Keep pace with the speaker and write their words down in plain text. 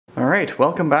Alright,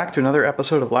 welcome back to another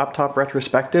episode of Laptop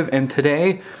Retrospective, and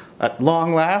today, at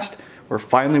long last, we're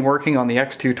finally working on the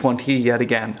X220 yet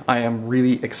again. I am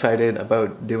really excited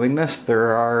about doing this.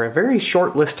 There are a very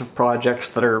short list of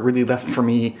projects that are really left for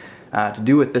me to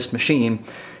do with this machine,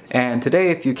 and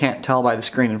today, if you can't tell by the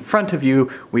screen in front of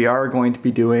you, we are going to be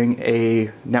doing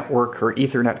a network or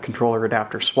Ethernet controller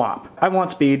adapter swap. I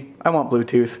want speed, I want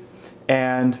Bluetooth,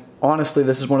 and honestly,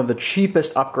 this is one of the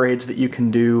cheapest upgrades that you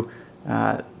can do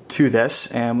to this,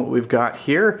 and what we've got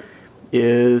here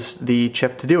is the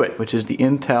chip to do it, which is the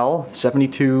Intel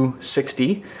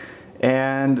 7260,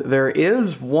 and there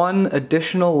is one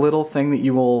additional little thing that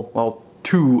you will, well,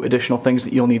 two additional things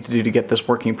that you'll need to do to get this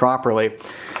working properly.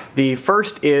 The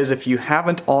first is, if you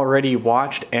haven't already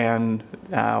watched and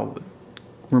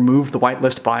removed the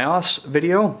Whitelist BIOS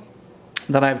video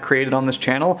that I've created on this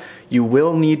channel, you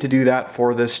will need to do that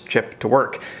for this chip to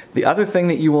work. The other thing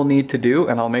that you will need to do,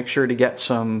 and I'll make sure to get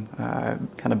some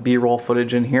kind of B-roll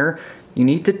footage in here, you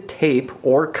need to tape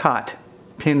or cut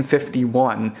pin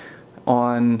 51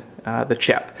 on the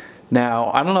chip.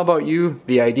 Now, I don't know about you,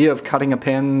 the idea of cutting a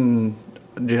pin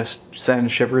just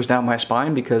sends shivers down my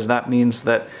spine, because that means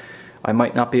that I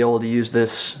might not be able to use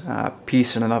this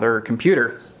piece in another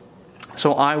computer.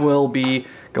 So I will be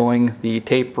going the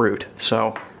tape route.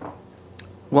 So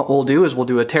what we'll do is we'll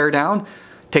do a tear down,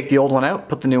 take the old one out,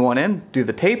 put the new one in, do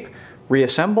the tape,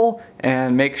 reassemble,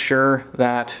 and make sure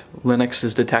that Linux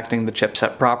is detecting the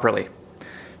chipset properly.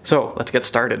 So let's get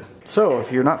started. So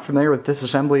if you're not familiar with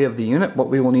disassembly of the unit, what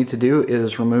we will need to do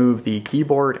is remove the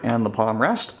keyboard and the palm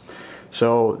rest.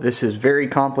 So this is very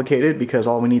complicated because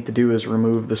all we need to do is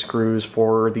remove the screws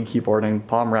for the keyboard and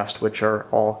palm rest, which are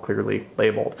all clearly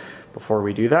labeled. Before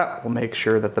we do that, we'll make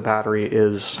sure that the battery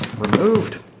is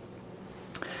removed.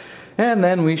 And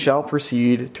then we shall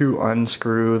proceed to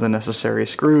unscrew the necessary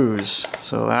screws.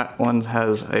 So that one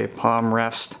has a palm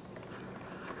rest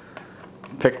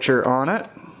picture on it.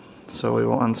 So we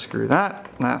will unscrew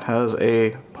that. That has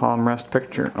a palm rest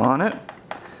picture on it.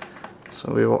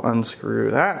 So we will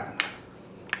unscrew that.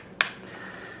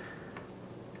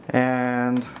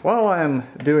 And while I'm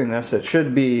doing this, it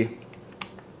should be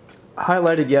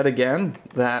highlighted yet again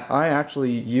that I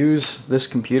actually use this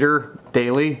computer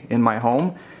daily in my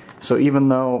home. So even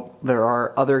though there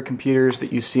are other computers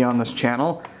that you see on this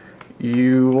channel,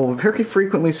 you will very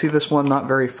frequently see this one not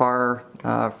very far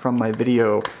from my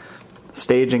video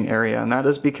staging area, and that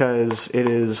is because it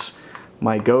is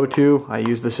my go-to. I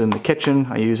use this in the kitchen,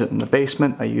 I use it in the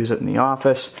basement, I use it in the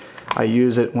office, I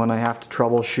use it when I have to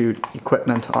troubleshoot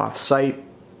equipment off-site.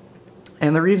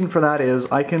 And the reason for that is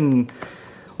I can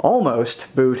almost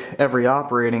boot every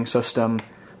operating system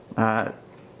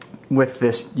with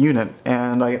this unit,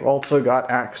 and I also got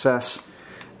access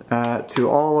to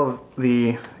all of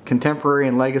the contemporary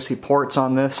and legacy ports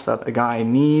on this that a guy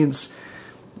needs,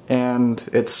 and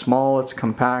it's small, it's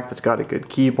compact, it's got a good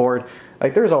keyboard.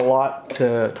 Like, there's a lot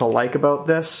to like about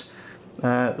this,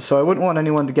 so I wouldn't want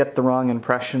anyone to get the wrong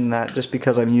impression that just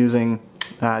because I'm using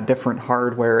different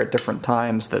hardware at different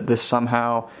times that this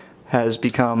somehow has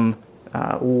become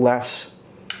less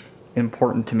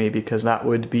important to me, because that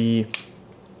would be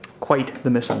quite the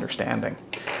misunderstanding.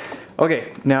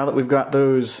 Okay, now that we've got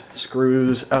those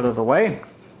screws out of the way,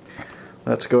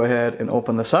 let's go ahead and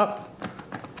open this up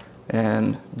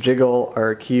and jiggle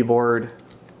our keyboard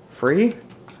free,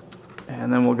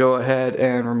 and then we'll go ahead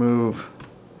and remove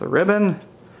the ribbon,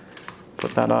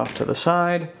 put that off to the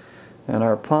side, and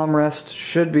our palm rest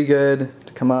should be good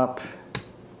to come up.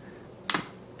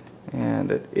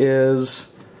 And it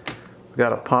is. We've got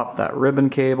to pop that ribbon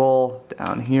cable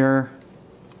down here.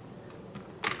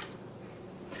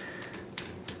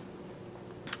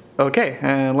 Okay,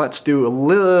 and let's do a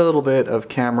little bit of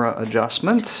camera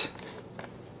adjustment.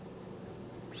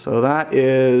 So that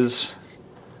is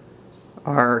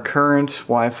our current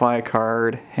Wi-Fi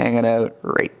card hanging out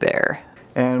right there.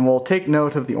 And we'll take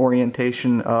note of the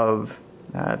orientation of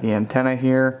the antenna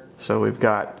here. So we've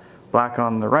got black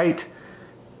on the right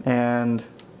and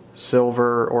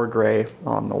silver or gray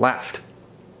on the left.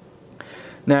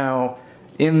 Now,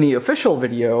 in the official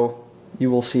video, you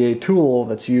will see a tool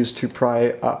that's used to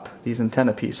pry up these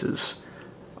antenna pieces.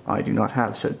 I do not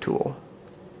have said tool.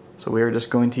 So we are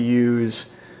just going to use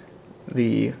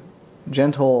the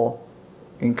gentle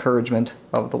encouragement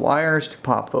of the wires to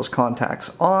pop those contacts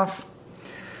off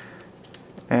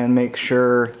and make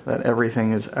sure that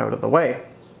everything is out of the way.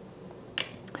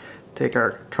 Take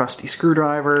our trusty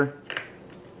screwdriver,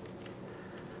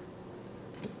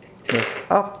 lift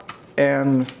up,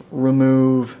 and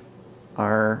remove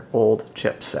our old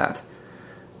chipset.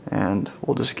 And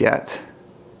we'll just get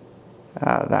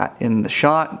that in the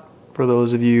shot. for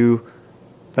those of you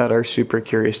that are super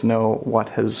curious to know what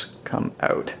has come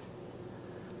out.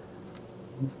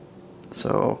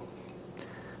 So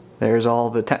there's all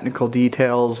the technical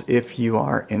details if you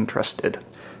are interested.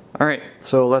 Alright,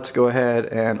 so let's go ahead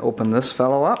and open this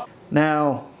fellow up.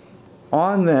 Now,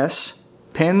 on this,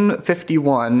 pin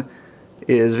 51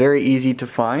 is very easy to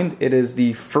find. It is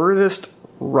the furthest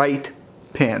right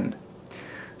pin.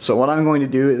 So what I'm going to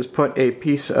do is put a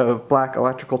piece of black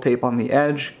electrical tape on the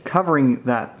edge covering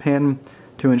that pin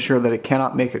to ensure that it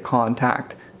cannot make a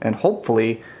contact, and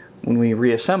hopefully when we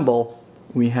reassemble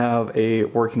we have a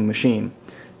working machine.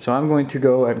 So I'm going to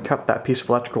go and cut that piece of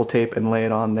electrical tape and lay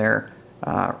it on there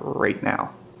right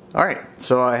now. Alright,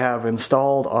 so I have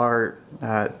installed our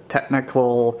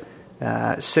technical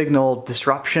signal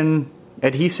disruption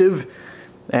adhesive,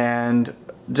 and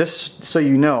just so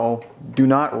you know, do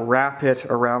not wrap it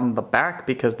around the back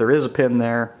because there is a pin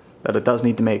there that it does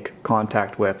need to make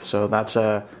contact with, so that's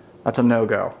a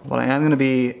no-go. But I am going to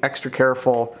be extra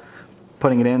careful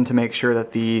putting it in to make sure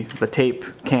that the tape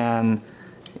can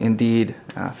indeed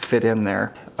fit in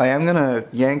there. I am going to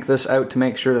yank this out to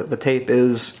make sure that the tape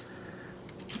is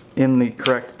in the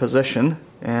correct position,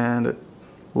 and it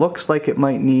looks like it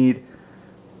might need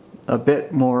a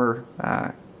bit more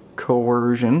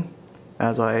coercion,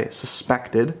 as I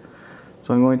suspected.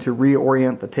 So I'm going to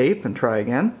reorient the tape and try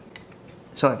again.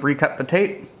 So I've recut the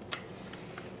tape.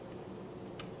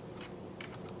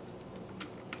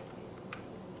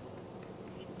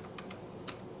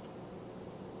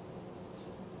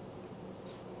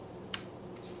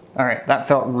 Alright, that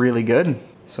felt really good.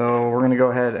 So we're going to go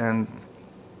ahead and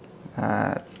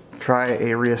try a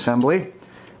reassembly.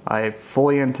 I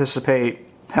fully anticipate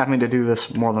having to do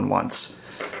this more than once,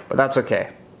 but that's okay.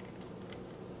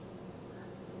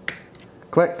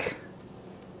 Click.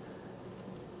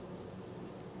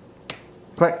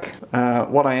 Click.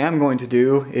 What I am going to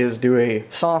do is do a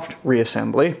soft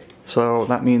reassembly, so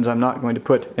that means I'm not going to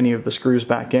put any of the screws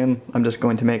back in. I'm just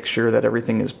going to make sure that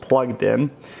everything is plugged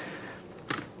in.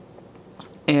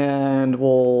 And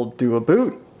we'll do a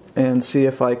boot and see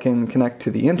if I can connect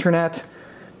to the internet,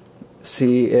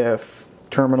 see if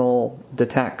terminal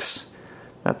detects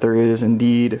that there is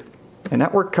indeed a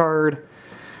network card,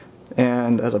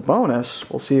 and as a bonus,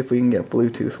 we'll see if we can get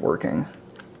Bluetooth working.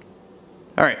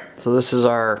 Alright, so this is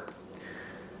our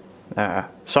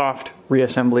soft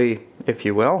reassembly, if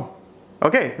you will.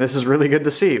 Okay, this is really good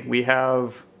to see. We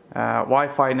have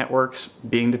Wi-Fi networks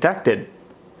being detected.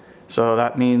 So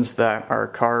that means that our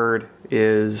card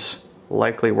is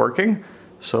likely working.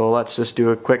 So let's just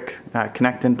do a quick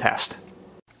connect and test.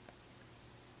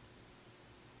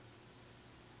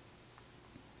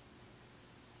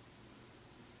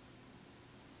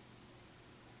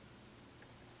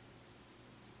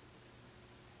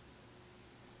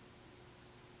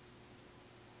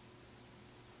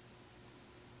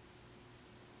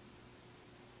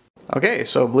 Okay,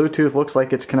 so Bluetooth looks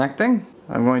like it's connecting.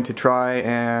 I'm going to try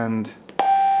and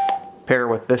pair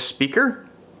with this speaker,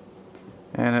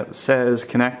 and it says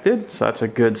connected, so that's a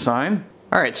good sign.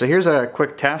 Alright, so here's a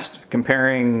quick test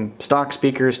comparing stock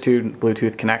speakers to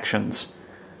Bluetooth connections.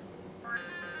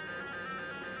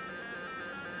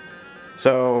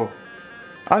 So,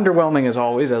 underwhelming as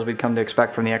always, as we'd come to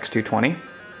expect from the X220.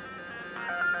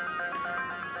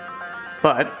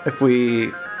 But if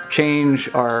we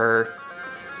change our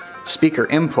speaker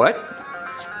input,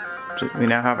 we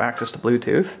now have access to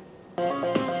Bluetooth.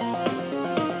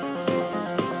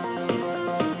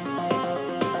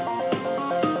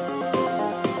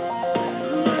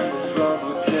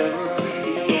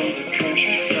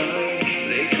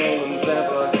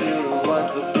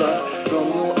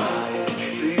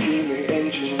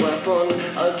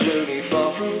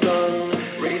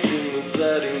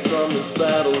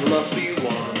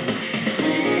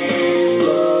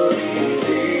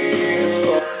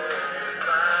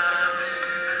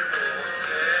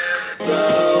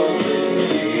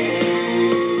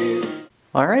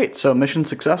 Alright, so mission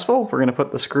successful. We're going to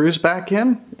put the screws back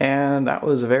in, and that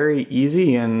was a very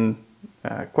easy and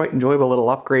quite enjoyable little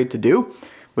upgrade to do.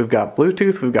 We've got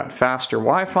Bluetooth, we've got faster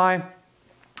Wi-Fi,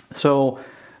 so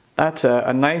that's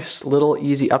a nice little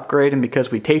easy upgrade, and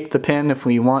because we taped the pin, if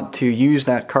we want to use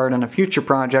that card on a future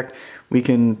project, we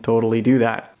can totally do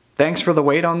that. Thanks for the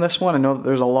wait on this one. I know that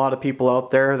there's a lot of people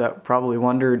out there that probably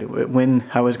wondered when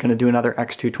I was going to do another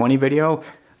X220 video.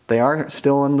 They are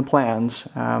still in the plans.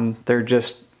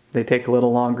 They take a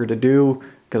little longer to do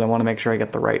because I want to make sure I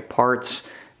get the right parts,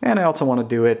 and I also want to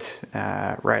do it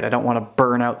right. I don't want to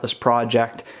burn out this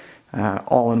project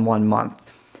all in 1 month.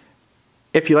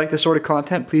 If you like this sort of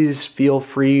content, please feel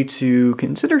free to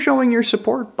consider showing your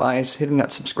support by hitting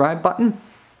that subscribe button.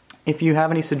 If you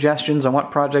have any suggestions on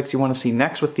what projects you want to see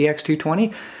next with the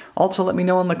X220, also let me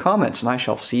know in the comments, and I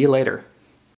shall see you later.